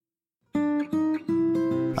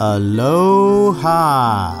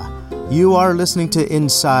Aloha! You are listening to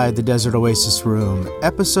Inside the Desert Oasis Room,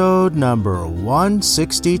 episode number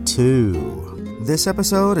 162. This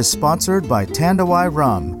episode is sponsored by Tandawai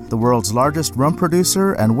Rum, the world's largest rum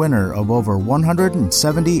producer and winner of over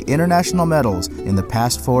 170 international medals in the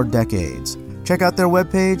past 4 decades. Check out their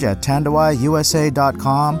webpage at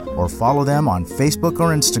tandawaiusa.com or follow them on Facebook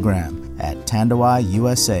or Instagram at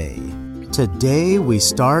tandawaiusa. Today we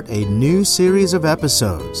start a new series of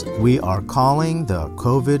episodes we are calling the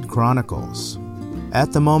COVID Chronicles.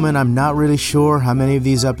 At the moment, I'm not really sure how many of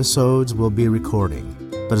these episodes we'll be recording,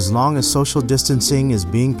 but as long as social distancing is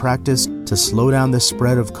being practiced to slow down the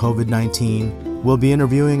spread of COVID-19, we'll be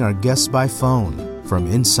interviewing our guests by phone from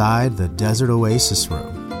inside the Desert Oasis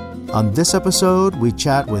Room. On this episode, we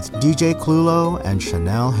chat with Deejay Clulow and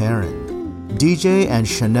Herren. Deejay and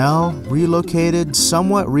Chanel relocated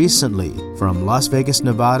somewhat recently from Las Vegas,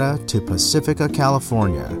 Nevada to Pacifica,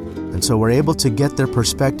 California, and so we're able to get their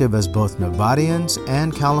perspective as both Nevadians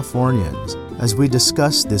and Californians as we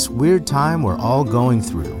discuss this weird time we're all going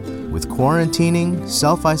through with quarantining,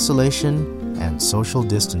 self-isolation, and social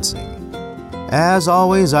distancing. As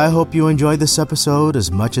always, I hope you enjoyed this episode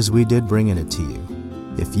as much as we did bringing it to you.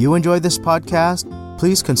 If you enjoyed this podcast,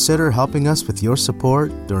 please consider helping us with your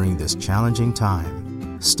support during this challenging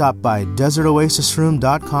time. Stop by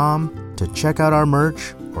desertoasisroom.com to check out our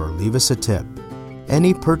merch or leave us a tip.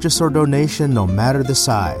 Any purchase or donation, no matter the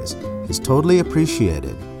size, is totally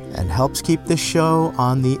appreciated and helps keep this show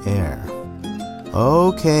on the air.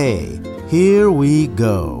 Okay, here we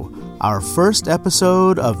go. Our first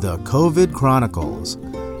episode of the COVID Chronicles.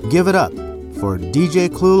 Give it up for Deejay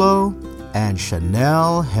Clulow and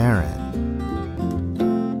Herren.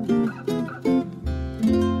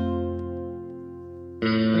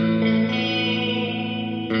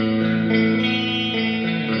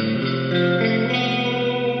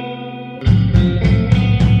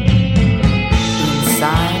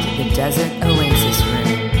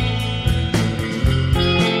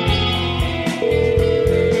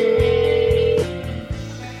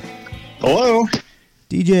 Hello.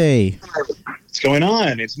 Deejay. What's going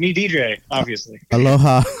on? It's me, Deejay, obviously.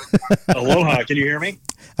 Aloha. Aloha. Can you hear me?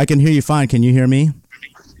 I can hear you fine. Can you hear me?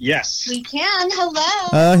 Yes. We can.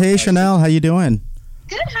 Hello. Hey, Chanel. How you doing?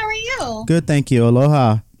 Good. How are you? Good, thank you.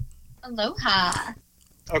 Aloha. Aloha.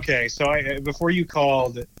 Okay, so before you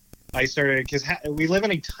called, I started, because we live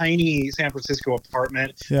in a tiny San Francisco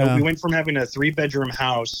apartment. Yeah. We went from having a 3-bedroom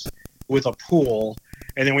house with a pool,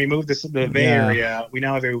 and then we moved to the Bay Area. We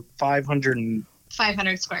now have a 500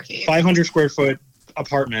 square foot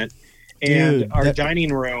apartment. And Dude, our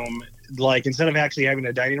dining room, like, instead of actually having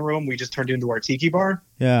a dining room, we just turned it into our tiki bar.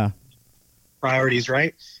 Yeah. Priorities,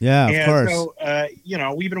 right? Yeah, of course. So,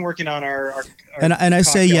 we've been working on our and I cocktail.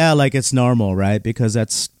 say like it's normal, right? Because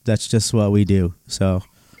that's just what we do. So,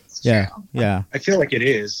 yeah. I feel like it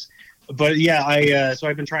is. But yeah, so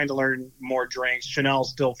I've been trying to learn more drinks. Chanel's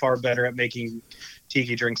still far better at making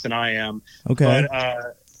tiki drinks than I am. Okay.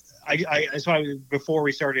 But before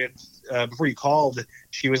we started, before you called,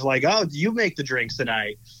 she was like, "Oh, you make the drinks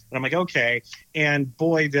tonight," and I'm like, "Okay." And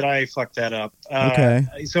boy, did I fuck that up. Okay.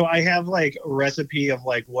 So I have like a recipe of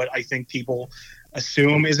like what I think people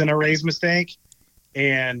assume is an erase mistake,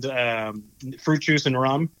 and fruit juice and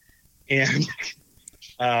rum, and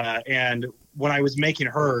when I was making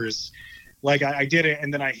hers, like I did it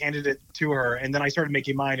and then I handed it to her and then I started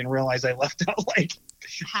making mine and realized I left out like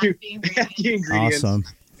half the ingredients. Awesome.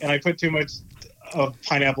 And I put too much of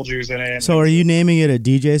pineapple juice in it. So are you naming it a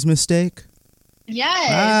DJ's mistake?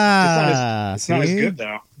 Yes. It's not as good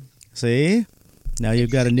though. See? Now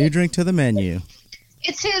you've got a new drink to the menu.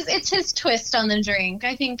 It's his twist on the drink.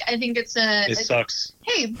 I think it's a. It sucks.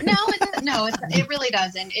 Hey, it really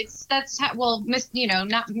doesn't.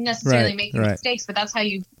 Not necessarily making mistakes, but that's how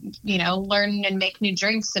you learn and make new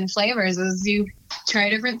drinks and flavors is you try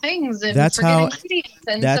different things and forget ingredients,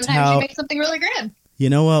 and sometimes you make something really good. You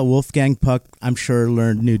know what? Wolfgang Puck, I'm sure,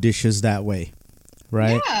 learned new dishes that way,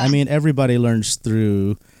 right? Yeah. I mean, everybody learns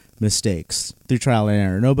through mistakes, through trial and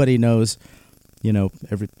error. Nobody knows,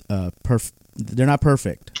 they're not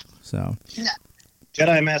perfect. So, no.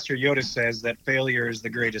 Jedi Master Yoda says that failure is the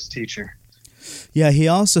greatest teacher. Yeah, he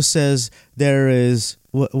also says there is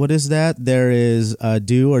what is that? There is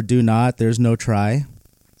do or do not. There's no try.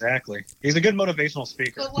 Exactly. He's a good motivational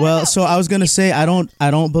speaker. Well, so I was going to say I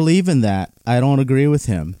don't believe in that. I don't agree with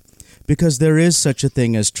him because there is such a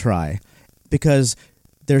thing as try. Because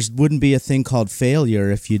there wouldn't be a thing called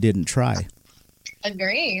failure if you didn't try.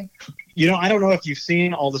 Agree. I don't know if you've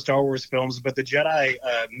seen all the Star Wars films, but the Jedi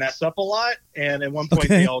mess up a lot, and at one point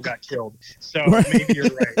they all got killed. So maybe you're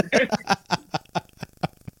right.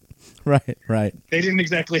 Right. They didn't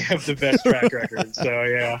exactly have the best track record. So,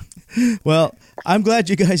 yeah. Well, I'm glad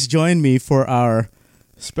you guys joined me for our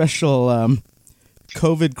special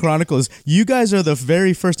COVID Chronicles. You guys are the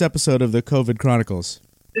very first episode of the COVID Chronicles.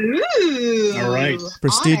 Ooh. All right.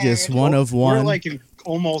 Prestigious. Honored. One of one. We're like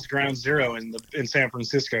almost ground zero in San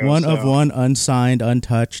Francisco. One of one, unsigned,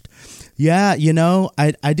 untouched. Yeah,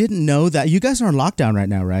 I didn't know that. You guys are on lockdown right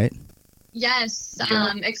now, right? Yes,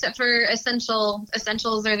 except for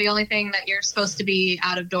essentials are the only thing that you're supposed to be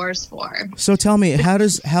out of doors for. So tell me, how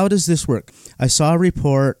does this work? I saw a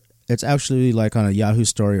report. It's actually like on a Yahoo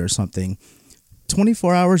story or something.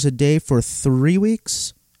 24 hours a day for 3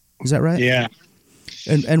 weeks. Is that right? Yeah.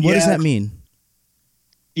 And what does that mean?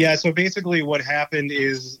 Yeah, so basically what happened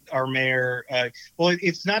is our mayor,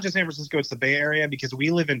 it's not just San Francisco, it's the Bay Area, because we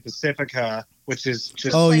live in Pacifica, which is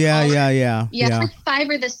just... Oh, like yeah.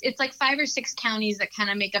 It's like 5 or 6 counties that kind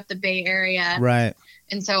of make up the Bay Area. Right.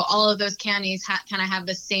 And so all of those counties kind of have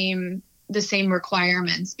the same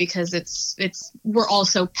requirements, because we're all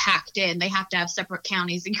so packed in. They have to have separate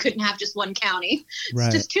counties, and you couldn't have just one county. Right.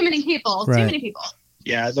 It's just too many people. Right. Too many people.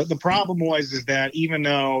 Yeah, the problem is that even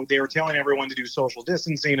though they were telling everyone to do social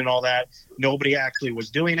distancing and all that, nobody actually was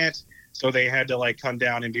doing it. So they had to like come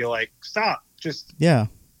down and be like, stop, just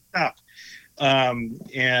stop.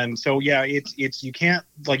 And so, yeah, it's you can't,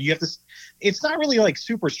 like, you have to, it's not really like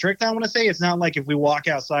super strict, I want to say. It's not like if we walk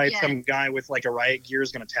outside, some guy with like a riot gear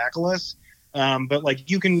is going to tackle us. But like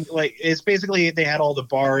you can, like, it's basically they had all the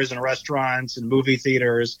bars and restaurants and movie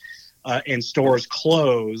theaters and stores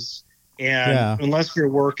close. And unless your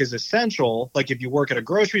work is essential, like if you work at a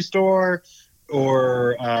grocery store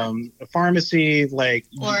or a pharmacy, like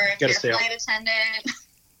you got to stay. Or flight attendant.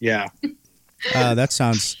 Yeah. That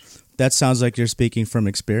sounds like you're speaking from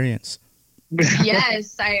experience.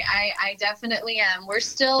 Yes, I definitely am. We're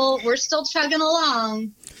still chugging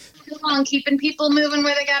along, keeping people moving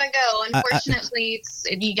where they gotta go. Unfortunately,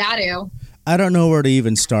 you got to. I don't know where to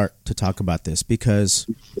even start to talk about this because,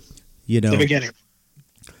 the beginning.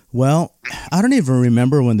 Well, I don't even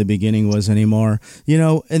remember when the beginning was anymore.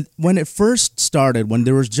 And when it first started, when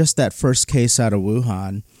there was just that first case out of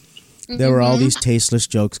Wuhan, there were all these tasteless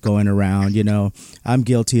jokes going around. I'm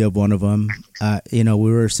guilty of one of them.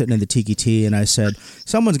 We were sitting in the Tiki Tea, and I said,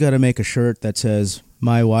 someone's got to make a shirt that says,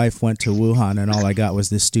 my wife went to Wuhan, and all I got was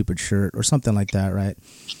this stupid shirt, or something like that, right?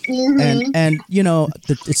 Mm-hmm. And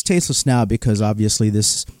it's tasteless now because obviously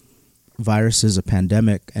this virus is a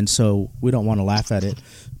pandemic, and so we don't want to laugh at it.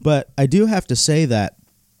 But I do have to say that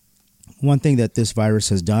one thing that this virus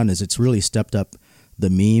has done is it's really stepped up the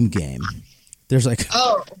meme game. There's like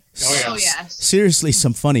seriously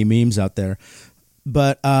some funny memes out there.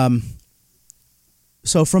 But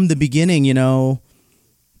so from the beginning,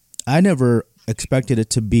 I never expected it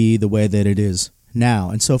to be the way that it is now.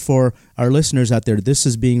 And so for our listeners out there, this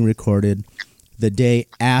is being recorded the day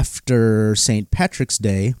after St. Patrick's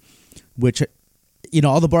Day, which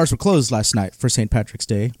all the bars were closed last night for St. Patrick's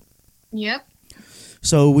Day. Yep.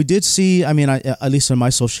 So we did see, at least on my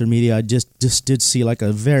social media, I just did see like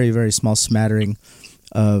a very, very small smattering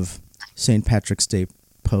of St. Patrick's Day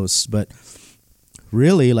posts. But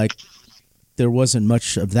really, like, there wasn't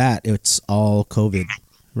much of that. It's all COVID,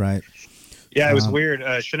 right? Yeah, it was weird.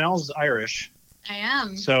 Chanel's Irish. I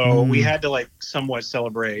am. So we had to like somewhat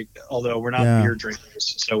celebrate, although we're not beer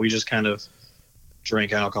drinkers. So we just kind of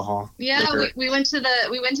drink alcohol. Yeah, we went to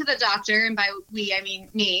the doctor, and by we I mean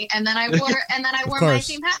me, and then I wore my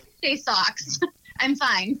St. Patrick's Day socks. I'm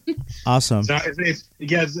fine. Awesome. So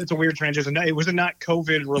it's a weird transition. It was not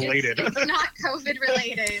COVID related. It's not COVID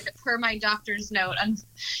related per my doctor's note.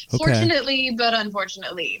 Unfortunately,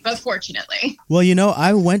 but fortunately. Well,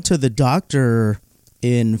 I went to the doctor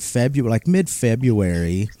in February, like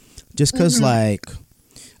mid-February, just because like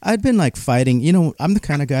I'd been like fighting. I'm the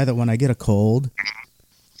kind of guy that when I get a cold,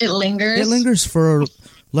 it lingers. It lingers for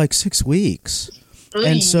like 6 weeks.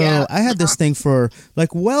 And so I had this thing for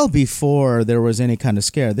like well before there was any kind of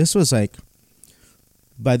scare. This was like,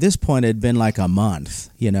 by this point, it had been like a month,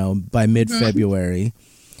 by mid-February.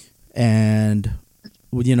 And,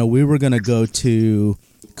 we were going to go to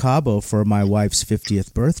Cabo for my wife's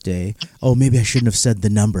 50th birthday. Oh, maybe I shouldn't have said the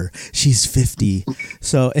number. She's 50.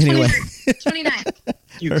 So anyway. 29.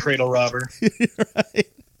 You cradle robber. Right.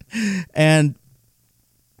 And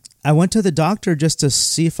I went to the doctor just to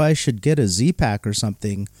see if I should get a Z-Pack or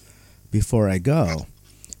something before I go.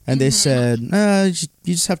 And they said,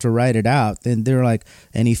 you just have to write it out. And they were like,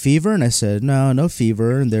 any fever? And I said, no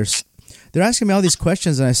fever. And they're asking me all these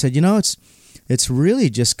questions. And I said, it's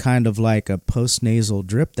really just kind of like a post-nasal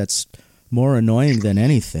drip that's more annoying than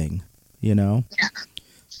anything,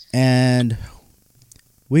 And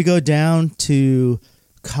we go down to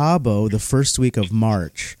Cabo the first week of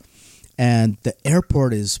March, and the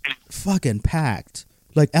airport is fucking packed.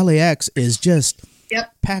 Like LAX is just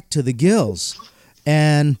packed to the gills.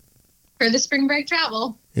 And for the spring break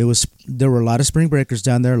travel, there were a lot of spring breakers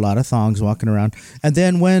down there, a lot of thongs walking around. And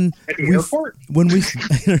then when at the airport,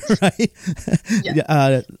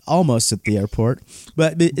 right, almost at the airport.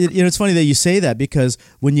 But it's funny that you say that, because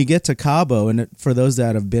when you get to Cabo, and for those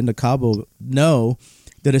that have been to Cabo know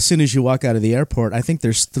that as soon as you walk out of the airport, I think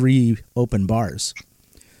there's 3 open bars,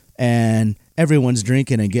 and everyone's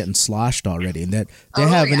drinking and getting sloshed already, and that they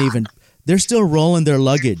haven't even. They're still rolling their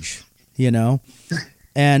luggage,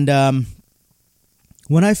 And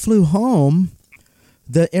when I flew home,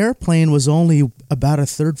 the airplane was only about a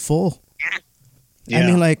third full. I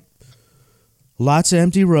mean, like, lots of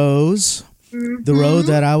empty rows. Mm-hmm. The row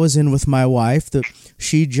that I was in with my wife,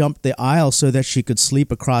 she jumped the aisle so that she could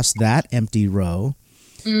sleep across that empty row.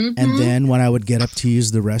 Mm-hmm. And then when I would get up to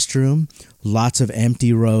use the restroom, lots of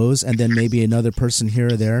empty rows, and then maybe another person here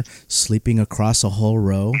or there sleeping across a whole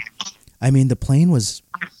row. I mean, the plane was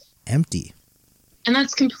empty. And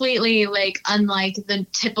that's completely, like, unlike the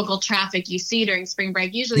typical traffic you see during spring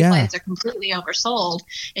break. Usually flights are completely oversold,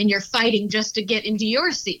 and you're fighting just to get into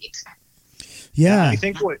your seat. Yeah. I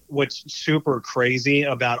think what's super crazy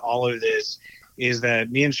about all of this is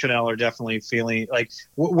that me and Chanel are definitely feeling like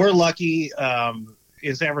we're lucky.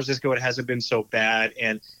 In San Francisco, it hasn't been so bad,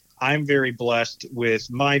 and I'm very blessed with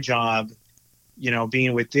my job,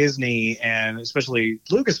 being with Disney and especially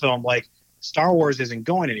Lucasfilm. Like, Star Wars isn't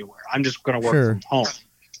going anywhere. I'm just going to work from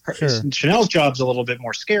home. Chanel's job's a little bit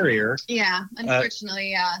more scarier. Yeah,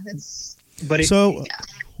 unfortunately,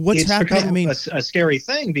 What's happening? I mean, a scary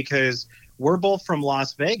thing, because we're both from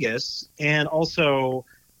Las Vegas, and also,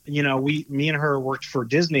 me and her worked for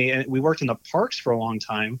Disney, and we worked in the parks for a long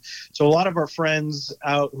time. So a lot of our friends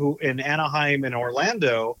out who in Anaheim and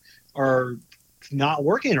Orlando are not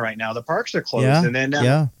working right now. The parks are closed, and then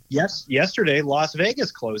yesterday Las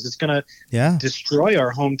Vegas closed. It's going to destroy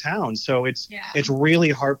our hometown. So it's really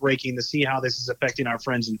heartbreaking to see how this is affecting our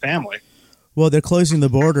friends and family. Well, they're closing the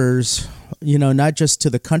borders, not just to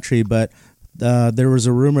the country, but there was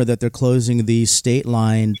a rumor that they're closing the state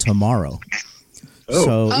line tomorrow.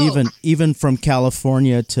 Even from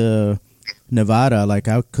California to Nevada, like,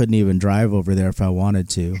 I couldn't even drive over there if I wanted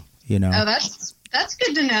to. Oh, that's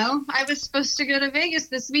good to know. I was supposed to go to Vegas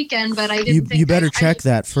this weekend, but I didn't. You better check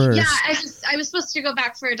that first. Yeah, I was supposed to go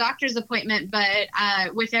back for a doctor's appointment, but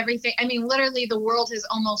with everything, I mean, literally, the world has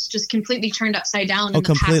almost just completely turned upside down in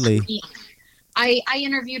the past week. I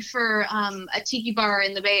interviewed for a tiki bar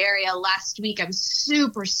in the Bay Area last week. I'm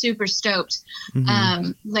super, super stoked.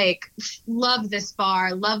 Mm-hmm. Love this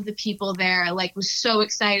bar, love the people there. Like, was so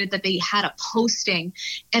excited that they had a posting.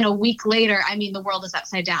 And a week later, I mean, the world is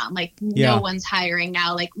upside down. Like, no one's hiring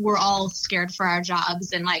now. Like, we're all scared for our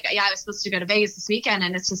jobs. And I was supposed to go to Vegas this weekend,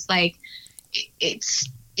 and it's just like, it's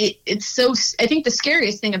so. I think the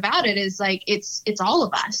scariest thing about it is, like, it's all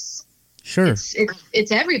of us. Sure.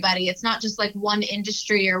 It's everybody. It's not just like one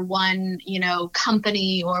industry or one,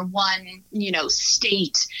 company or one,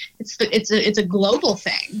 state. It's a global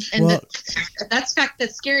thing. And that's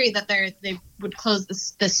scary that they would close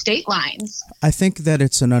the state lines. I think that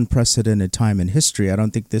it's an unprecedented time in history. I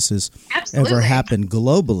don't think this has ever happened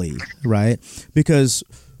globally, right? Because,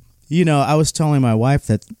 I was telling my wife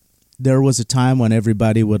that there was a time when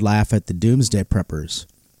everybody would laugh at the doomsday preppers,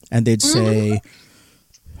 and they'd say,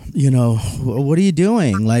 what are you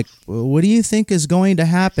doing? Like, what do you think is going to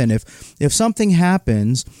happen? If something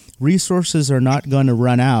happens, resources are not going to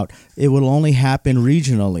run out. It will only happen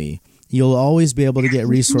regionally. You'll always be able to get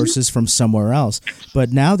resources from somewhere else. But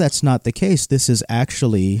now that's not the case. This is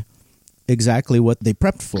actually exactly what they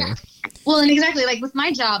prepped for. Well, and exactly, like, with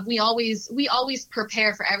my job, we always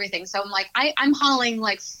prepare for everything. So I'm like, I'm hauling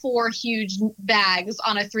like 4 huge bags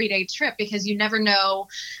on a 3-day trip, because you never know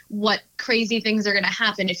what crazy things are going to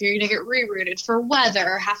happen. If you're going to get rerouted for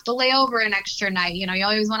weather, have to lay over an extra night, you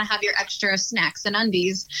always want to have your extra snacks and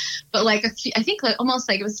undies. But like, I think almost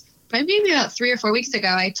like it was maybe about 3 or 4 weeks ago,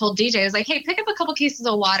 I told Deejay, I was like, hey, pick up a couple cases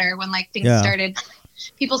of water when like things started.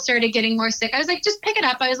 People started getting more sick. I was like, just pick it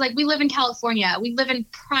up. I was like, we live in California. We live in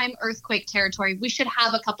prime earthquake territory. We should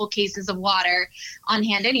have a couple cases of water on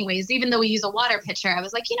hand anyways, even though we use a water pitcher. I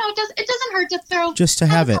was like, it doesn't hurt to throw just to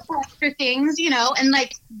have a couple extra things, and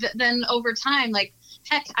like then over time, like,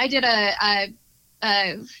 heck, I did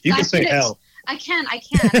you can say hell. I can.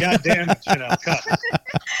 God damn it, Chanel.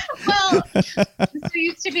 Well, I'm so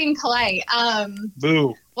used to being polite.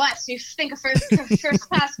 Boo. What? You think a first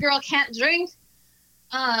class girl can't drink?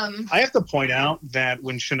 I have to point out that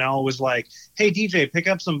when Chanel was like, "Hey DJ, pick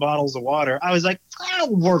up some bottles of water," I was like, "Oh,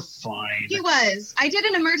 we're fine." He was. I did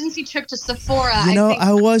an emergency trip to Sephora.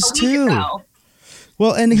 I was too. Ago.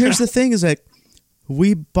 Well, and here's the thing: is like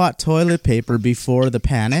we bought toilet paper before the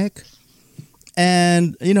panic,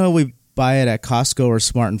 and we buy it at Costco or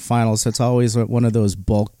Smart and Final, so it's always one of those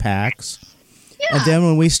bulk packs. Yeah. And then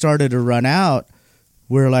when we started to run out,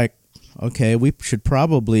 we're like, okay, we should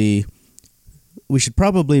probably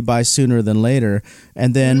buy sooner than later.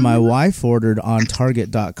 And then my wife ordered on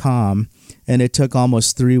Target.com, and it took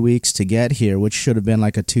almost 3 weeks to get here, which should have been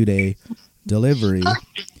like a 2-day delivery.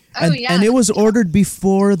 And it was ordered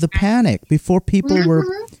before the panic, before people were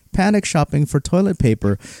panic shopping for toilet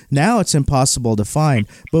paper. Now it's impossible to find,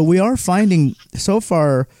 but we are finding so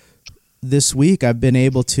far this week. I've been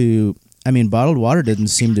able to. I mean, bottled water didn't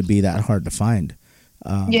seem to be that hard to find.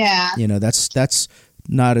 That's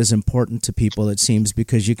not as important to people, it seems,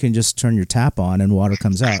 because you can just turn your tap on and water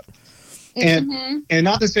comes out. And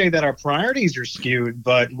not to say that our priorities are skewed,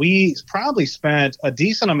 but we probably spent a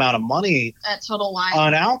decent amount of money at Total Wine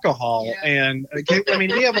on alcohol. Yeah. And I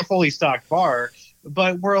mean, we have a fully stocked bar,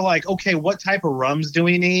 but we're like, okay, what type of rums do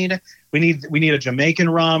we need? We need a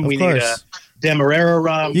Jamaican rum. We need a Demerara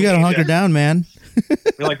rum. You got to hunker down, man.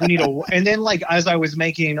 We need and then as I was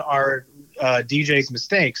making our DJ's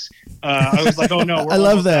mistakes, I was like, oh no, I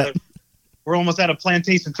love that. We're almost out of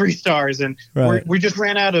Plantation 3 stars, and we just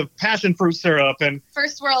ran out of passion fruit syrup and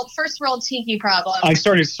first world tiki problem. I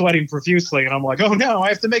started sweating profusely, and I'm like, oh no, I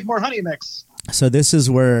have to make more honey mix. So this is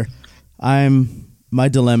where my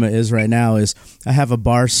dilemma is right now is I have a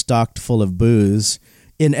bar stocked full of booze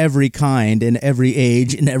in every kind, in every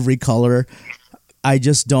age, in every color. I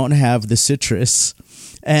just don't have the citrus.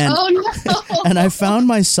 And, and I found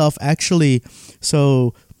myself actually,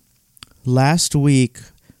 so last week,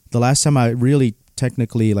 the last time I really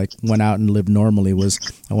technically went out and lived normally was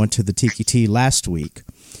I went to the Tiki Tea last week.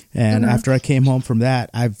 And after I came home from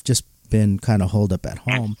that, I've just been kind of holed up at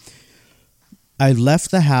home. I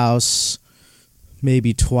left the house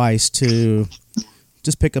maybe twice to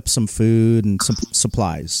just pick up some food and some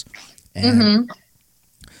supplies. And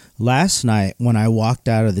last night when I walked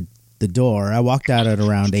out of the door, I walked out at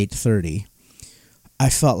around 8:30. I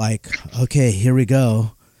felt like, okay, here we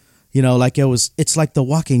go. It's like The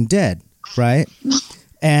Walking Dead, right?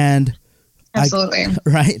 And absolutely.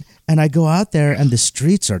 And I go out there and the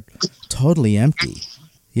streets are totally empty,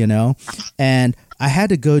 and I had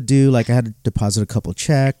to go do, I had to deposit a couple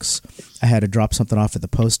checks. I had to drop something off at the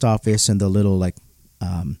post office and the little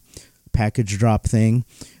package drop thing.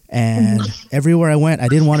 And everywhere I went, I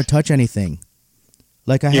didn't want to touch anything.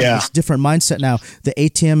 I have this different mindset now. The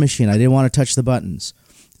ATM machine, I didn't want to touch the buttons.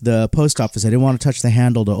 The post office, I didn't want to touch the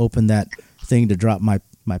handle to open that thing to drop my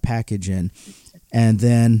package in. And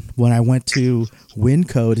then when I went to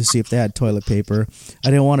Winco to see if they had toilet paper, I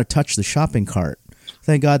didn't want to touch the shopping cart.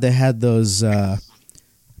 Thank God they had those wipes,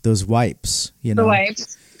 The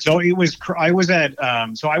wipes. So I was in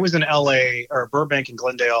LA or Burbank and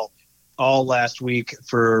Glendale all last week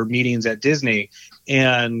for meetings at Disney.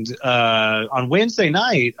 And on Wednesday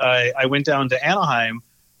night, I went down to Anaheim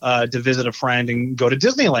to visit a friend and go to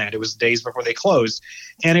Disneyland. It was days before they closed.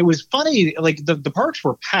 And it was funny, the parks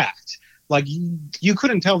were packed. You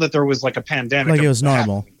couldn't tell that there was a pandemic. It was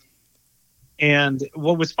normal. And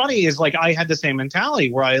what was funny is I had the same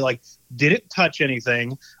mentality where I didn't touch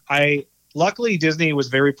anything. Luckily Disney was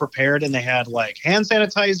very prepared and they had hand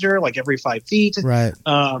sanitizer every 5 feet. Right.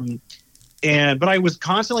 But I was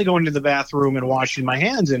constantly going to the bathroom and washing my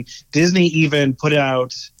hands, and Disney even put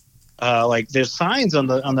out there's signs on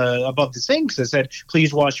the above the sinks that said,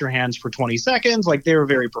 please wash your hands for 20 seconds. They were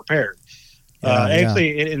very prepared.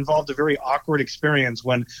 Actually, it involved a very awkward experience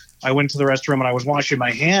when I went to the restroom and I was washing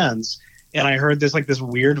my hands, and I heard this this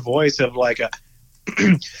weird voice of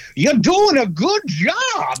you're doing a good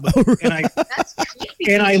job.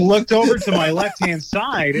 And I looked over to my left-hand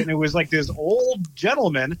side, and it was this old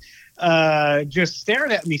gentleman just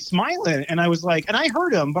staring at me, smiling. And I was and I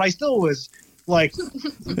heard him, but I still was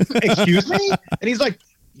excuse me? And he's like,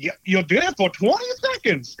 you did it for 20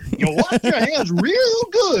 seconds. You wash your hands real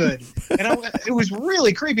good. And it was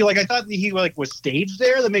really creepy. I thought that he was staged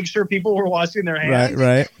there to make sure people were washing their hands.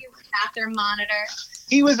 Right. Bathroom monitor.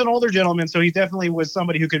 He was an older gentleman, so he definitely was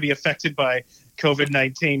somebody who could be affected by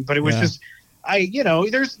COVID-19. But it was just,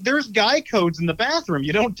 there's guy codes in the bathroom.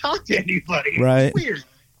 You don't talk to anybody. Right. It's weird.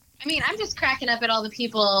 I mean, I'm just cracking up at all the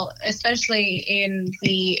people, especially in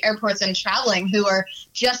the airports and traveling, who are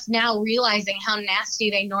just now realizing how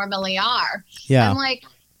nasty they normally are. Yeah. I'm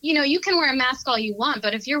you can wear a mask all you want,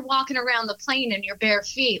 but if you're walking around the plane in your bare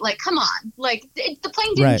feet, like, come on. Like, the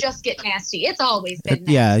plane didn't just get nasty. It's always been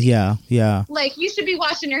nasty. Yeah. Like, you should be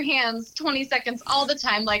washing your hands 20 seconds all the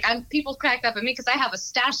time. Like, people crack up at me because I have a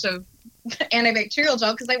stash of antibacterial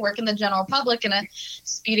gel because I work in the general public in a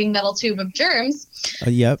speeding metal tube of germs.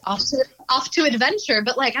 Yep. Off to adventure.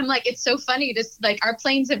 But like, I'm like, it's so funny to like, our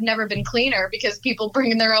planes have never been cleaner because people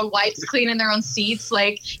bring in their own wipes, cleaning their own seats.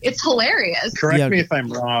 Like, it's hilarious. Correct me if I'm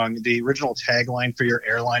wrong. The original tagline for your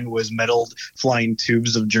airline was metal flying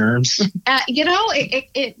tubes of germs.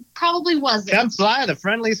 It probably wasn't. Come fly the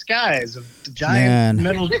friendly skies of the giant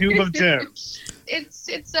metal tube of germs.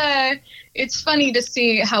 It's funny to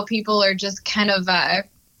see how people are just kind of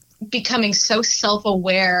becoming so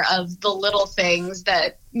self-aware of the little things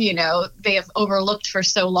that they have overlooked for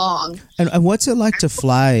so long. And what's it like to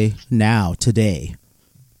fly now today?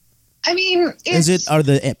 I mean, are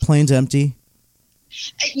the planes empty?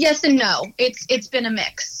 Yes and no. It's been a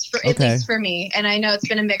mix, at least for me. And I know it's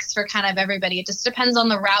been a mix for kind of everybody. It just depends on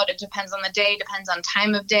the route. It depends on the day, depends on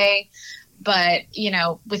time of day. But,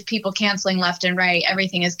 with people canceling left and right,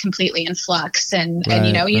 everything is completely in flux. And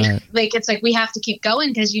like, it's like we have to keep going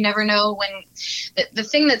because you never know when the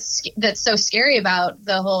thing that's so scary about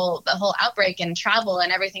the whole outbreak and travel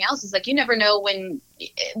and everything else is like, you never know when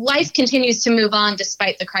life continues to move on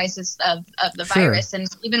despite the crisis of the virus. And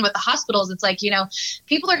even with the hospitals, it's like,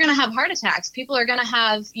 people are going to have heart attacks. People are going to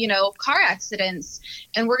have, car accidents.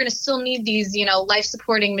 And we're going to still need these, life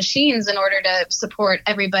supporting machines in order to support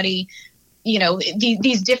everybody.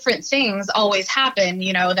 These different things always happen,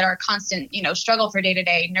 that are a constant, struggle for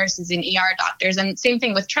day-to-day nurses and ER doctors. And same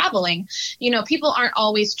thing with traveling. People aren't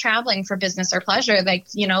always traveling for business or pleasure. Like,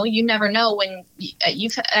 you never know when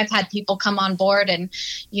I've had people come on board and,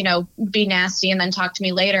 be nasty and then talk to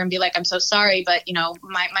me later and be like, I'm so sorry, but,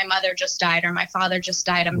 my mother just died or my father just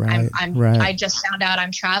died. I just found out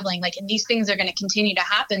I'm traveling. Like, and these things are going to continue to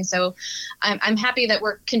happen. So I'm happy that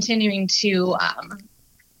we're continuing to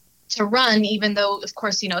run, even though, of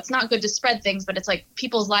course, it's not good to spread things, but it's like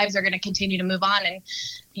people's lives are going to continue to move on. And,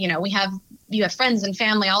 you have friends and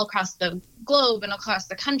family all across the globe and across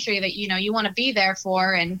the country that, you want to be there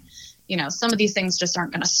for. And, some of these things just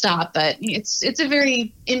aren't going to stop, but it's a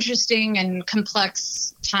very interesting and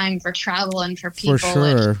complex time for travel and for people. For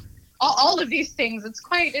sure. And all of these things. It's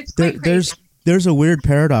quite crazy. There's a weird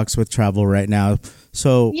paradox with travel right now.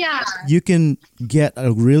 So you can get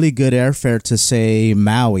a really good airfare to, say,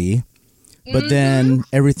 Maui, but then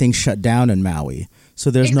everything's shut down in Maui.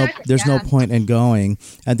 So there's no point in going.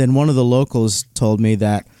 And then one of the locals told me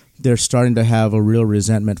that they're starting to have a real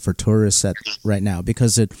resentment for tourists right now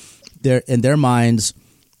because they're in their minds,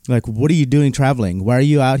 like, what are you doing traveling? Why are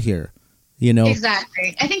you out here?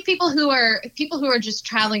 Exactly. I think people who are just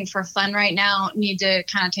traveling for fun right now need to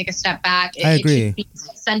kind of take a step back. I agree. It should be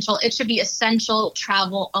essential. It should be essential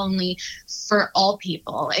travel only for all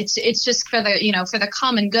people. It's just for the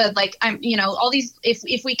common good. Like, all these.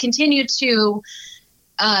 If we continue to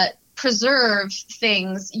preserve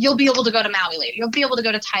things, you'll be able to go to Maui later. You'll be able to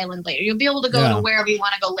go to Thailand later. You'll be able to go to wherever you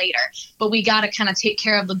want to go later. But we got to kind of take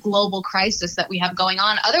care of the global crisis that we have going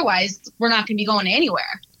on. Otherwise, we're not going to be going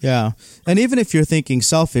anywhere. Yeah. And even if you're thinking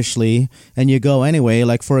selfishly and you go anyway,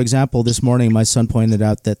 like, for example, this morning my son pointed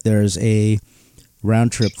out that there's a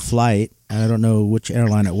round trip flight. And I don't know which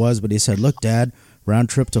airline it was, but he said, look, Dad, round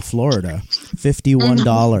trip to Florida,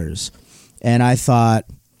 $51. And I thought,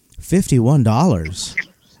 $51?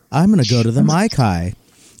 I'm going to go to the Maikai.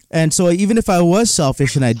 And so even if I was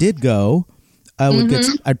selfish and I did go,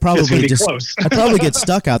 I'd probably get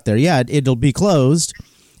stuck out there. Yeah, it'll be closed.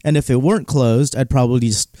 And if it weren't closed, I'd probably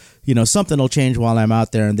just, something will change while I'm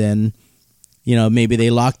out there. And then, maybe they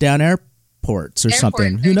lock down airports or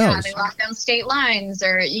something. Who knows? Yeah, they lock down state lines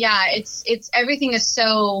it's everything is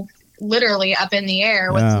so literally up in the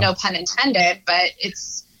air with no pun intended, but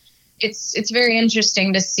it's very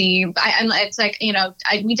interesting to see. It's like,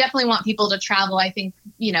 we definitely want people to travel. I think,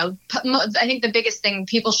 I think the biggest thing,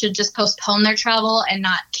 people should just postpone their travel and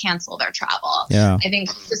not cancel their travel. Yeah. I think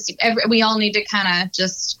we all need to kind of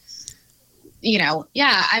just,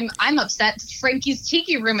 I'm upset. Frankie's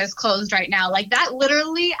Tiki Room is closed right now. Like, that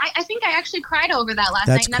literally, I think I actually cried over that last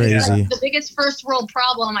night. That's crazy. That's like the biggest first world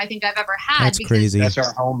problem I think I've ever had. That's crazy. That's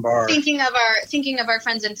our home bar. Thinking of our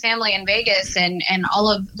friends and family in Vegas and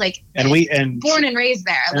all of, like, born and raised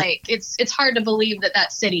there. Like, it's hard to believe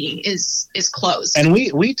that city is closed. And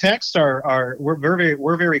we text we're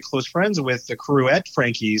very close friends with the crew at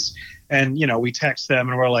Frankie's, and we text them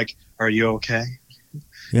and we're like, "Are you okay?"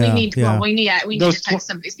 Yeah, we need to text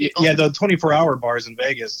some of these people. Yeah, the 24-hour bars in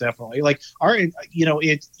Vegas definitely. Like,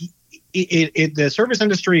 the service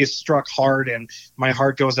industry is struck hard, and my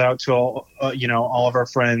heart goes out to all of our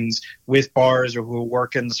friends with bars or who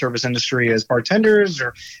work in the service industry as bartenders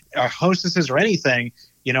or hostesses or anything,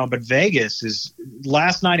 but Vegas is,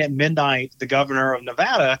 last night at midnight, the governor of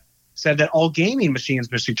Nevada said that all gaming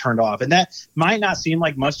machines must be turned off. And that might not seem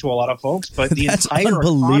like much to a lot of folks, but the entire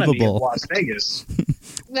economy of Las Vegas.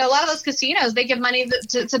 A lot of those casinos, they give money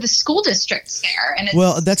to the school districts there. And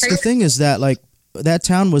that's crazy. The thing is that, like, that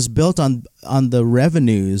town was built on the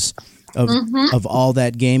revenues of all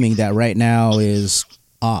that gaming that right now is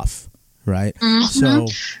off, right? So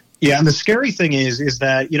yeah, and the scary thing is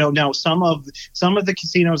that now some of the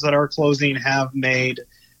casinos that are closing have made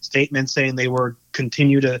statements saying they were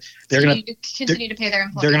continue to pay their employees. They're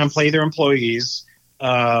going to pay their employees.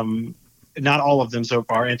 Not all of them so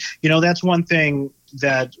far, and that's one thing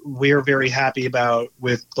that we're very happy about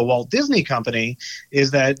with the Walt Disney Company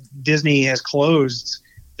is that Disney has closed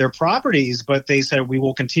their properties, but they said we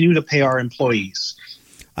will continue to pay our employees.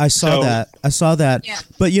 I saw that. Yeah.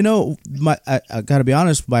 But I got to be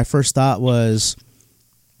honest, my first thought was,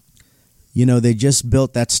 they just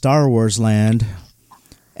built that Star Wars land,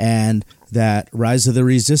 and that Rise of the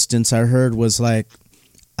Resistance I heard was like,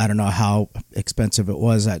 I don't know how expensive it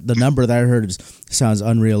was. The number that I heard sounds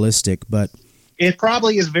unrealistic, but it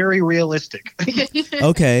probably is very realistic.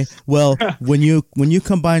 Okay, well, when you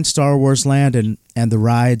combine Star Wars Land and the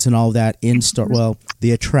rides and all that in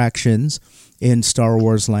the attractions in Star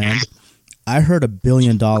Wars Land, I heard $1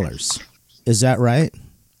 billion. Is that right?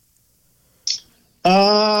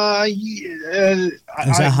 Is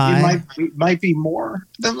that high? It might be more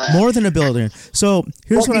than that. More than $1 billion. So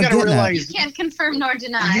here's what I'm getting at. You can't confirm nor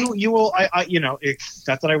deny. You will. It's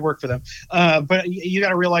not that I work for them, but you got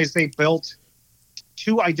to realize they built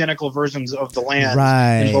 2 identical versions of the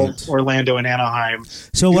land in both Orlando and Anaheim.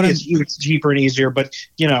 So it's cheaper and easier, but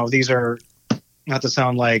these are not to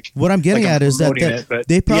sound like what I'm getting at is that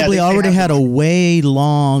they probably already had a way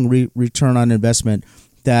long return on investment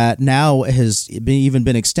that now has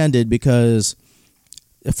been extended because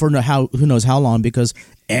who knows how long, because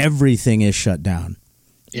everything is shut down.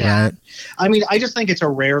 Yeah, right? I mean, I just think it's a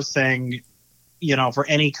rare thing, for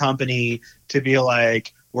any company to be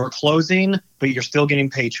like, we're closing, but you're still getting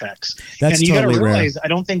paychecks. That's and you totally got to realize, rare. I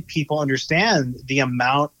don't think people understand the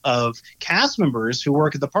amount of cast members who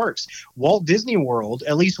work at the parks. Walt Disney World,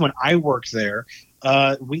 at least when I worked there,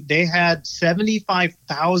 they had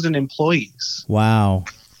 75,000 employees. Wow.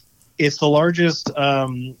 It's the largest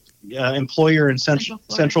employer in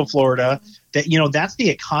Central Florida. That that's the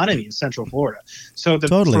economy in Central Florida. So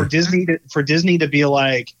for Disney to be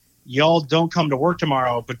like, y'all don't come to work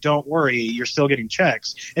tomorrow, but don't worry, you're still getting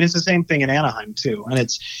checks. And it's the same thing in Anaheim too. And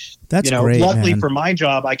that's great, luckily man. For my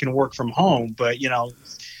job, I can work from home, but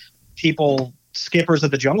skippers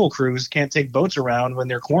at the Jungle Cruise can't take boats around when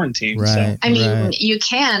they're quarantined. Right, so. I mean, you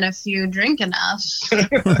can if you drink enough.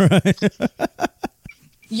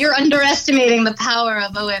 You're underestimating the power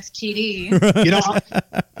of OFTD.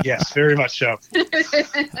 Yes, very much so.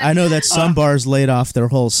 I know that some bars laid off their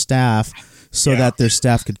whole staff so that their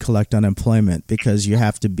staff could collect unemployment, because you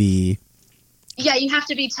have to be... Yeah, you have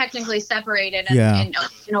to be technically separated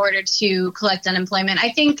in order to collect unemployment. I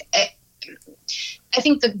think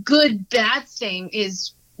the good bad thing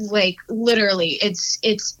is, like, literally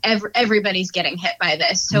it's everybody's getting hit by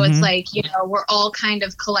this. So it's like, we're all kind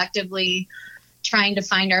of collectively trying to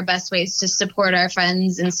find our best ways to support our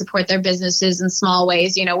friends and support their businesses in small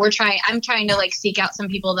ways. I'm trying to like seek out some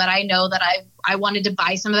people that I know that I wanted to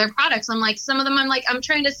buy some of their products. I'm like, I'm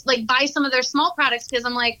trying to like buy some of their small products, because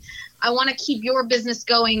I'm like, I want to keep your business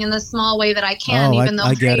going in the small way that I can, even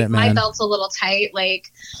though my belt's a little tight.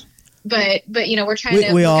 Like, but we're trying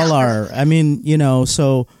to. We all are. I mean,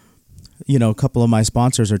 so, a couple of my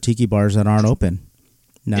sponsors are tiki bars that aren't open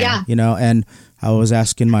now. Yeah. And I was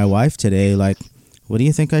asking my wife today, like, what do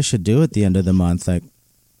you think I should do at the end of the month? Like,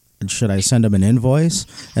 should I send them an invoice?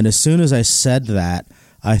 And as soon as I said that,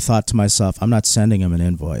 I thought to myself, I'm not sending them an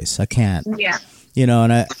invoice. I can't. Yeah.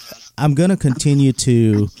 And I'm going to continue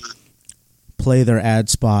to play their ad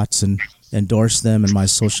spots and endorse them in my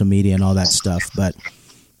social media and all that stuff, but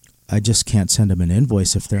I just can't send them an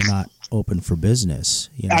invoice if they're not open for business.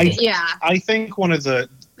 I think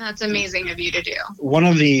that's amazing of you to do. One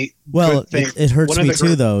of the it hurts me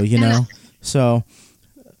too, though. So,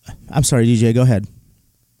 I'm sorry, DJ. Go ahead.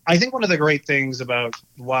 I think one of the great things about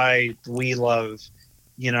why we love,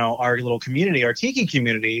 our little community, our tiki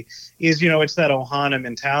community, is it's that Ohana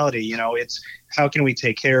mentality. It's how can we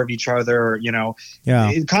take care of each other?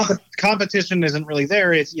 Competition isn't really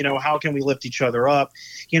there. It's how can we lift each other up?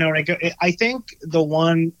 I think the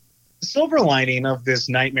one silver lining of this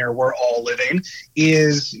nightmare we're all living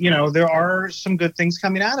is, there are some good things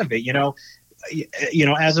coming out of it.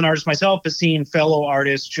 As an artist myself, but seeing fellow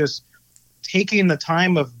artists just taking the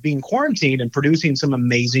time of being quarantined and producing some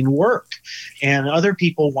amazing work, and other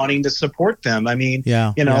people wanting to support them. I mean,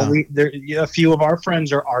 a few of our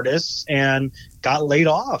friends are artists and got laid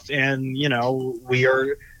off, and we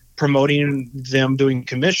are promoting them doing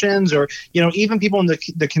commissions, or even people in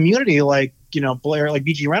the community, like Blair, like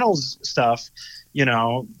BG Reynolds stuff.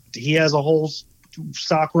 He has a whole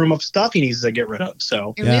stock room of stuff he needs to get rid of.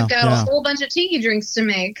 So we've got a whole bunch of tiki drinks to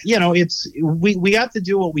make. It's we have to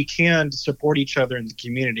do what we can to support each other in the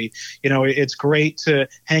community. It's great to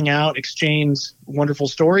hang out, exchange wonderful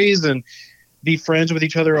stories, and be friends with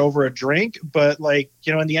each other over a drink. But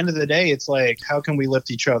in the end of the day, it's like, how can we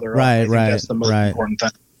lift each other up? Right. That's the most important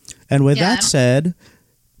thing. And with that said,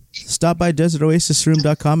 stop by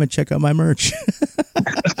desertoasisroom.com and check out my merch.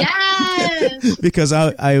 Yes. Because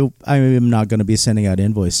I am not going to be sending out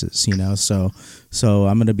invoices, so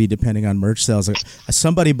I'm going to be depending on merch sales.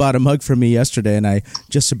 Somebody bought a mug for me yesterday, and I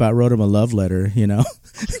just about wrote him a love letter,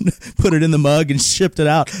 put it in the mug and shipped it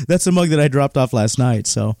out. That's a mug that I dropped off last night.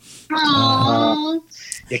 So,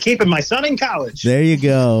 you're keeping my son in college. There you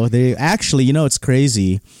go. Actually, it's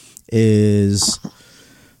crazy is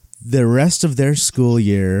the rest of their school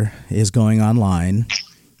year is going online.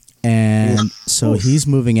 And so he's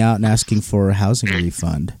moving out and asking for a housing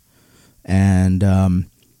refund. And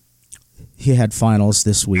he had finals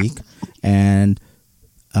this week. And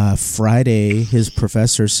Friday, his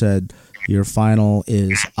professor said, your final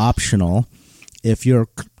is optional. If you're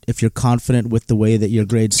confident with the way that your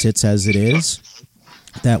grade sits as it is,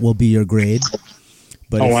 that will be your grade.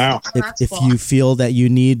 But if you feel that you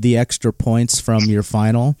need the extra points from your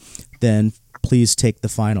final, then please take the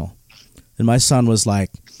final. And my son was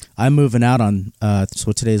like, I'm moving out on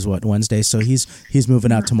so today's Wednesday, so he's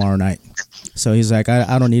moving out tomorrow night. So he's like,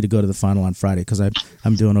 I don't need to go to the final on Friday because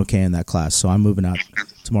I'm doing okay in that class. So I'm moving out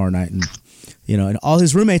tomorrow night, and and all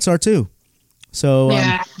his roommates are too. So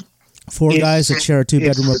 4 guys that share a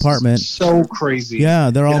 2-bedroom apartment. So crazy.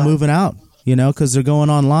 Yeah, they're all moving out, because they're going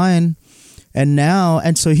online,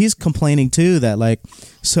 and so he's complaining too that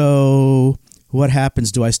so. What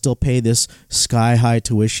happens? Do I still pay this sky-high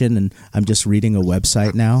tuition and I'm just reading a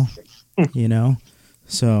website now?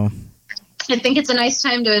 So I think it's a nice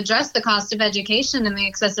time to address the cost of education and the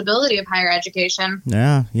accessibility of higher education.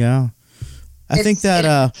 Yeah. I think that,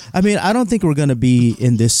 I don't think we're going to be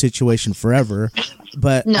in this situation forever,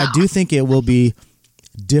 but I do think it will be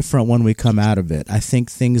different when we come out of it. I think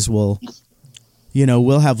things will,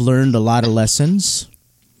 we'll have learned a lot of lessons,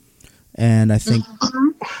 and I think...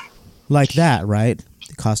 Like that, right?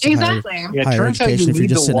 The cost of higher it turns out you need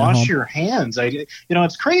to wash your hands.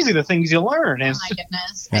 It's crazy the things you learn. And oh my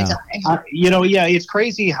goodness! Yeah. It's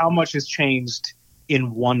crazy how much has changed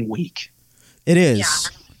in 1 week. It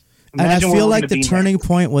is, and I feel like the turning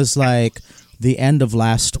point was the end of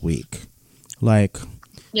last week,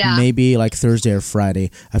 maybe Thursday or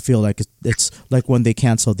Friday. I feel like it's like when they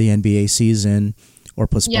canceled the NBA season. Or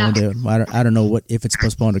postponed it. I don't know if it's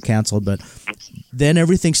postponed or canceled, but then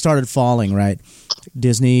everything started falling, right?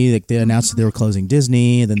 Disney, they announced that they were closing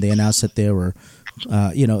Disney, and then they announced that they were,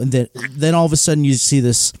 and then all of a sudden you see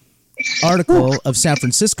this article of San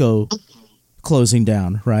Francisco closing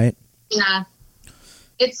down, right? Yeah.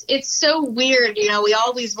 It's so weird, we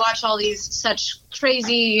always watch all these such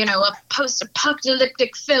crazy,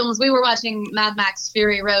 post-apocalyptic films. We were watching Mad Max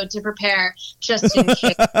Fury Road to prepare just in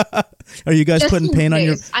case. Are you guys putting paint on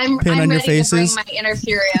your faces? I'm ready to bring my inner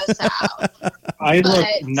Furious out. I look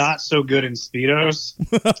not so good in Speedos.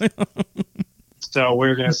 So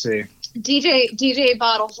we're going to see. DJ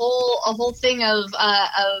bought a whole thing of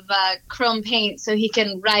chrome paint so he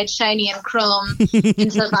can ride shiny and chrome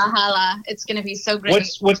into Valhalla. It's going to be so great.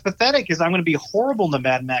 What's pathetic is I'm going to be horrible in the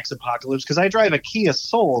Mad Max Apocalypse because I drive a Kia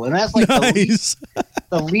Soul, and that's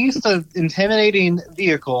the least intimidating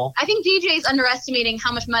vehicle. I think DJ's underestimating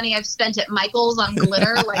how much money I've spent at Michael's on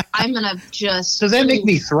glitter. I'm going to just... Does that make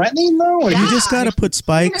me threatening, though? Yeah. You just got to put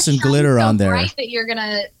spikes and glitter on there. Bright that you're going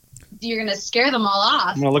to scare them all off.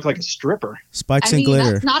 I'm going to look like a stripper. Spikes and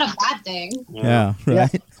glitter. That's not a bad thing. Yeah,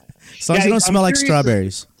 right? As long as you don't smell like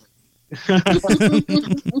strawberries.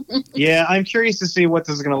 Yeah, I'm curious to see what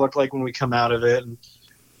this is going to look like when we come out of it. And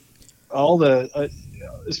all the,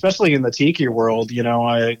 especially in the tiki world,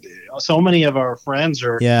 so many of our friends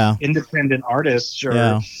are independent artists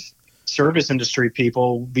or service industry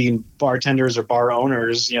people, being bartenders or bar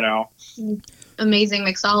owners, Amazing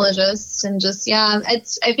mixologists, and just I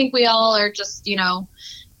think we all are just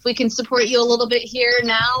if we can support you a little bit here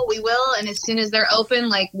now, we will. And as soon as they're open,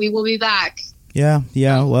 like, we will be back. Yeah.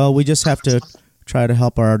 Well, we just have to try to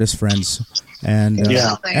help our artist friends and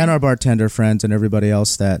our bartender friends and everybody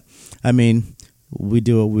else that, I mean, we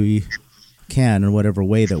do what we can in whatever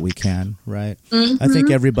way that we can, right? I think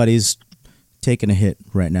everybody's taking a hit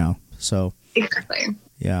right now. So exactly.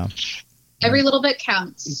 Yeah. Every little bit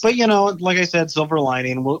counts. But, like I said, silver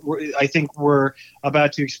lining, I think we're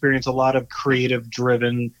about to experience a lot of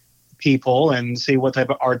creative-driven people and see what type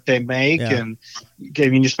of art they make. Yeah. And I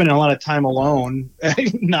mean, you're spending a lot of time alone,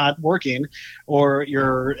 not working, or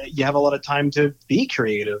you have a lot of time to be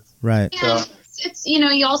creative. Right. Yeah. So. It's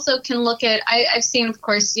you also can look at I've seen, of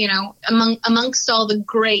course, amongst all the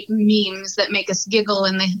great memes that make us giggle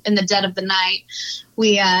in the dead of the night,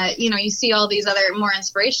 we you see all these other more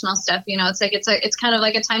inspirational stuff. It's kind of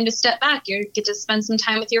like a time to step back. You get to spend some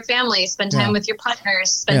time with your family, spend time with your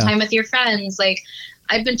partners, spend time with your friends. Like,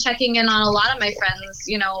 I've been checking in on a lot of my friends,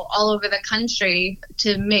 all over the country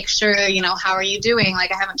to make sure, how are you doing?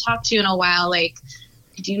 Like, I haven't talked to you in a while. Like,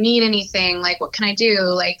 do you need anything? Like, what can I do?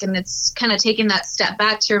 Like, and it's kind of taking that step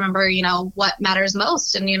back to remember, what matters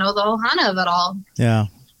most and, the whole hana of it all. Yeah.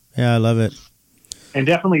 Yeah, I love it. And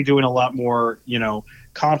definitely doing a lot more,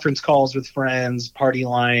 conference calls with friends, party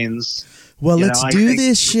lines. Well, let's do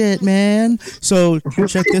this shit, man. So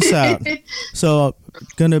check this out. So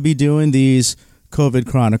going to be doing these COVID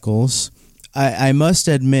Chronicles. I must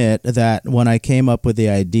admit that when I came up with the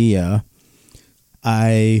idea,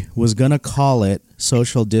 I was going to call it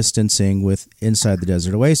Social Distancing with Inside the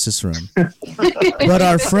Desert Oasis Room. But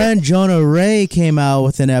our friend Jonah Ray came out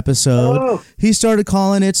with an episode. Oh. He started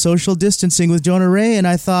calling it Social Distancing with Jonah Ray, and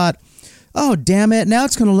I thought, oh, damn it, now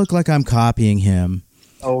it's going to look like I'm copying him.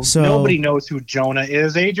 Oh, so, nobody knows who Jonah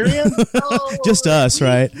is, Adrian. Just us,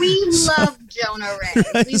 right? We love Jonah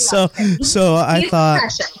Ray. So I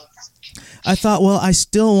thought, well, I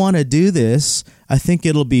still want to do this. I think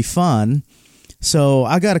it'll be fun. So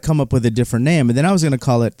I got to come up with a different name. And then I was going to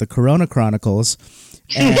call it the Corona Chronicles.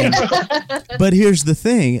 But here's the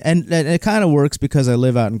thing. And it kind of works because I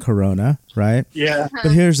live out in Corona, right? Yeah.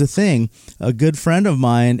 But here's the thing. A good friend of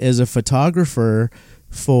mine is a photographer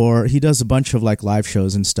he does a bunch of like live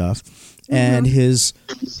shows and stuff. And his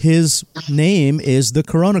name is the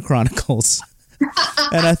Corona Chronicles.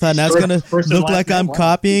 And I thought, now it's going to look like I'm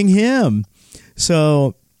copying him.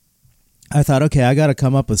 So I thought, okay, I got to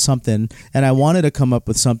come up with something, and I wanted to come up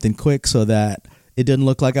with something quick so that it didn't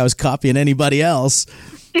look like I was copying anybody else.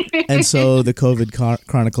 And so the COVID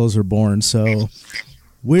Chronicles were born. So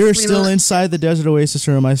we're still inside the Desert Oasis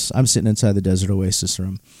Room. I'm sitting inside the Desert Oasis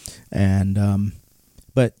Room, and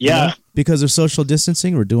but yeah, because of social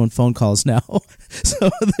distancing, we're doing phone calls now. So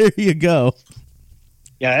there you go.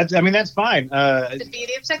 Yeah, that's fine. The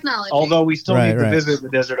beauty of technology. Although we still need to visit the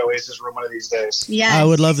Desert Oasis Room one of these days. Yes. I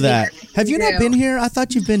would love that. Have you not been here? I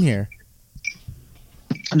thought you've been here.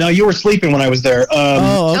 No, you were sleeping when I was there. Okay.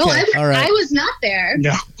 All right. I was not there.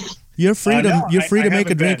 No. You're free to make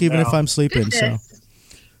a drink even if I'm sleeping. So,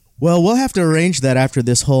 well, we'll have to arrange that after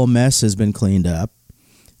this whole mess has been cleaned up.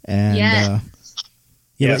 And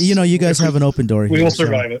you guys have an open door here. We will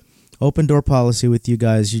survive it. Open door policy with you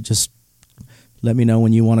guys. You just let me know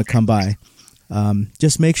when you want to come by.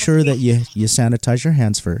 Just make sure that you sanitize your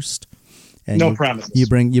hands first. And no promises. You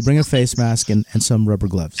bring a face mask and some rubber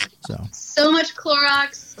gloves. So much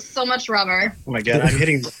Clorox, so much rubber. Oh my god, I'm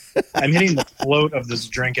hitting the float of this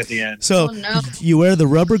drink at the end. So you wear the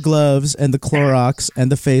rubber gloves and the Clorox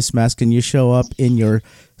and the face mask, and you show up in your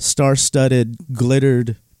star-studded,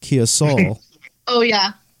 glittered Kia Soul. Oh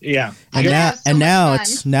yeah. Yeah. And now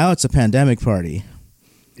it's a pandemic party.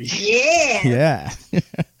 Yeah.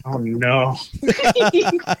 Oh no.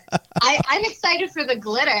 I'm excited for the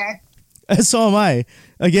glitter. So am I.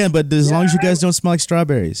 Again, but as long as you guys don't smell like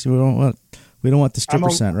strawberries, we don't want the stripper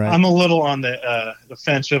scent, right? I'm a little on the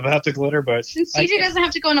fence about the glitter, but since Deejay doesn't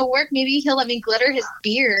have to go into work, maybe he'll let me glitter his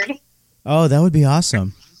beard. Oh, that would be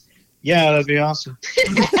awesome. Yeah, that'd be awesome.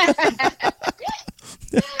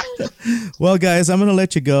 Well, guys, I'm going to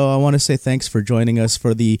let you go. I want to say thanks for joining us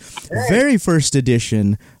for the very first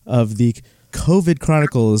edition of the COVID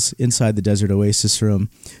Chronicles Inside the Desert Oasis Room.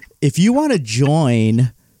 If you want to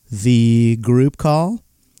join the group call,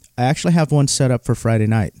 I actually have one set up for Friday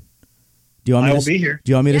night. Do you want me I will be here.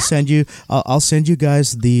 Do you want me to send you? I'll send you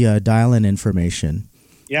guys the dial-in information.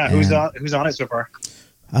 Yeah, who's on it so far?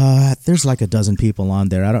 There's like a dozen people on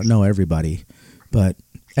there. I don't know everybody, but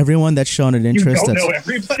everyone that's shown an interest. You don't know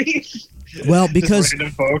everybody? Well,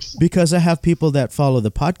 because I have people that follow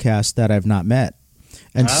the podcast that I've not met.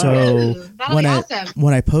 And so when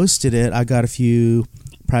I posted it, I got a few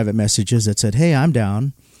private messages that said, "Hey, I'm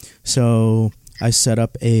down." So I set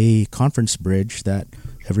up a conference bridge that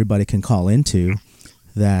everybody can call into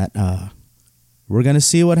that we're going to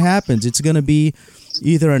see what happens. It's going to be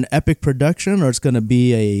either an epic production or it's going to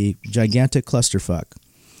be a gigantic clusterfuck.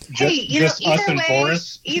 Just us and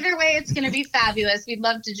Boris. Either way, it's going to be fabulous. We'd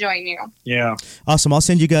love to join you. Yeah. Awesome. I'll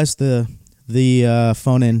send you guys the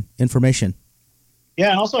phone-in information.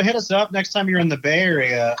 Yeah, and also hit us up next time you're in the Bay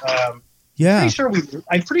Area. Yeah.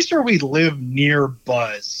 I'm pretty sure we live near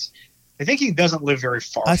Buzz. I think he doesn't live very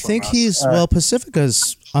far from us. I think he's,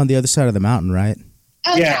 Pacifica's on the other side of the mountain, right?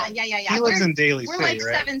 Oh, yeah. He lives in Daly City, right?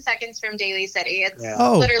 We're like 7 seconds from Daly City. It's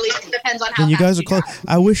literally depends on how you guys are close.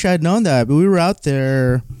 I wish I'd known that, but we were out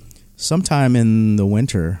there sometime in the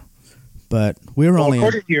winter. But we were only...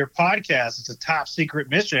 According to your podcast, it's a top secret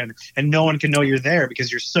mission, and no one can know you're there because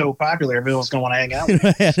you're so popular. Everyone's going to want to hang out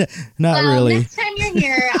with you. Not really. Next time you're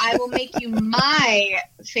here, I will make you my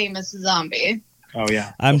famous zombie. Oh,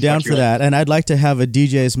 yeah. I'm down for that. And I'd like to have a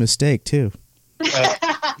DJ's mistake, too.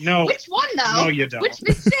 No. Which one, though? No, you don't. Which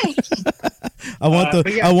mistake? I want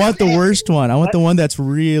the worst one. I want the one that's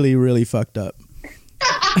really, really fucked up.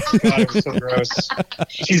 God, it was so gross.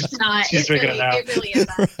 She's drinking it now. It really is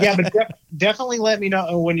not. Yeah, but definitely let me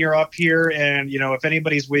know when you're up here, and if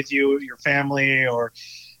anybody's with you, your family, or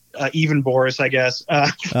even Boris, I guess.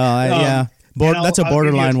 Yeah, that's a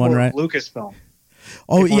borderline one, right? Lucasfilm.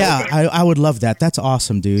 Oh yeah, I would love that. That's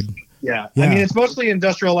awesome, dude. Yeah. I mean, it's mostly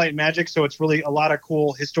industrial light and magic, so it's really a lot of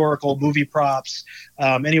cool historical movie props,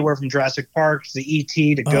 anywhere from Jurassic Park to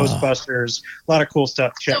E.T. to Ghostbusters. A lot of cool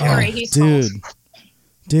stuff. Don't worry, he's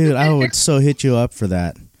Dude, I would so hit you up for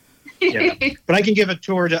that. Yeah. But I can give a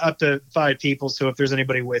tour to up to 5 people, so if there's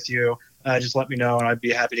anybody with you, just let me know, and I'd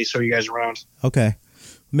be happy to show you guys around. Okay.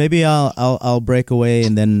 Maybe I'll break away,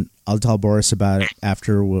 and then I'll tell Boris about it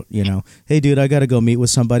after, hey, dude, I got to go meet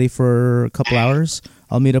with somebody for a couple hours.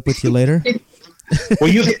 I'll meet up with you later. Well,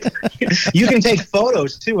 you can take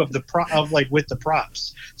photos too with the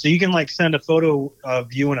props. So you can send a photo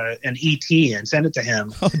of you and an ET and send it to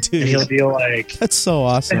him. Oh, dude, and he'll be like, "That's so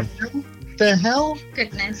awesome." The hell?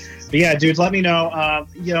 Goodness. But yeah, dudes, let me know.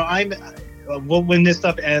 When this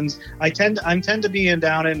stuff ends, I tend to be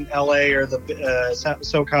down in LA or the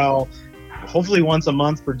SoCal, hopefully once a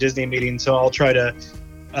month for Disney meetings. So I'll try to.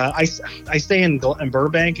 I stay in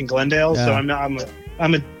Burbank and Glendale, so I'm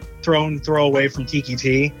a throw away from Tiki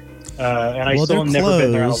T, and I still have never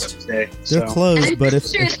been there all day. They're closed, but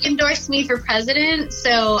if they endorsed me for president,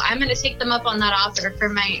 so I'm going to take them up on that offer for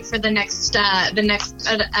the next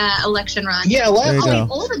election run. Yeah,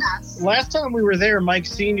 old enough. Last time we were there, Mike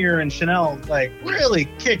Sr. and Chanel really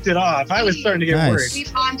kicked it off. I was starting to get worried. We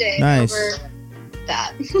bonded over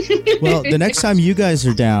that. Well, the next time you guys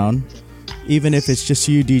are down, even if it's just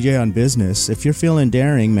you, DJ, on business, if you're feeling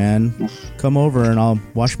daring, man, come over and I'll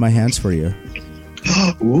wash my hands for you.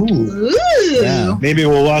 Ooh. Yeah. Maybe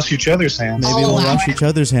we'll wash each other's hands. Maybe we'll wash each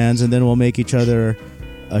other's hands, and then we'll make each other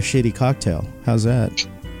a shitty cocktail. How's that?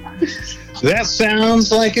 That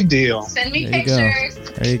sounds like a deal. Send me pictures.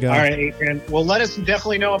 There you go. All right, Adrian. Well, let us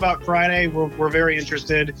definitely know about Friday. We're very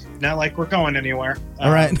interested. Not like we're going anywhere.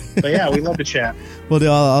 All right. But yeah, we love to chat.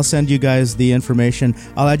 Well, I'll send you guys the information.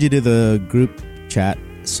 I'll add you to the group chat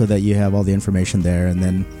so that you have all the information there, and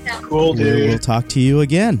then cool, dude. We'll talk to you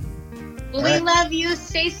again. Well, we love you.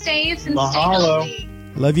 Stay safe and Mahalo. Stay healthy.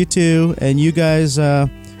 Love you too, and you guys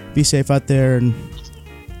be safe out there, and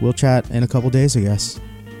we'll chat in a couple days, I guess.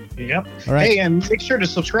 Yep. All right. Hey, and make sure to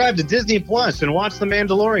subscribe to Disney Plus and watch The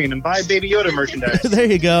Mandalorian and buy Baby Yoda merchandise. There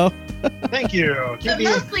you go. Thank you.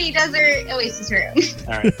 Mostly Desert Oasis Room.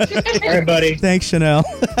 All right. All right, buddy. Thanks, Chanel.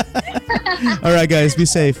 All right, guys, be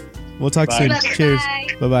safe. We'll talk soon. Cheers.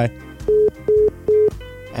 Bye-bye.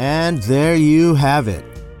 And there you have it.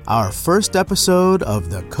 Our first episode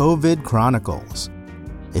of the COVID Chronicles.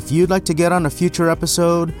 If you'd like to get on a future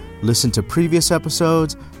episode, listen to previous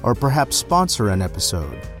episodes, or perhaps sponsor an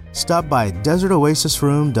episode, stop by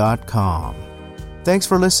desertoasisroom.com. Thanks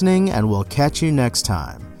for listening, and we'll catch you next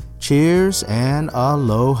time. Cheers and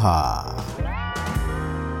aloha.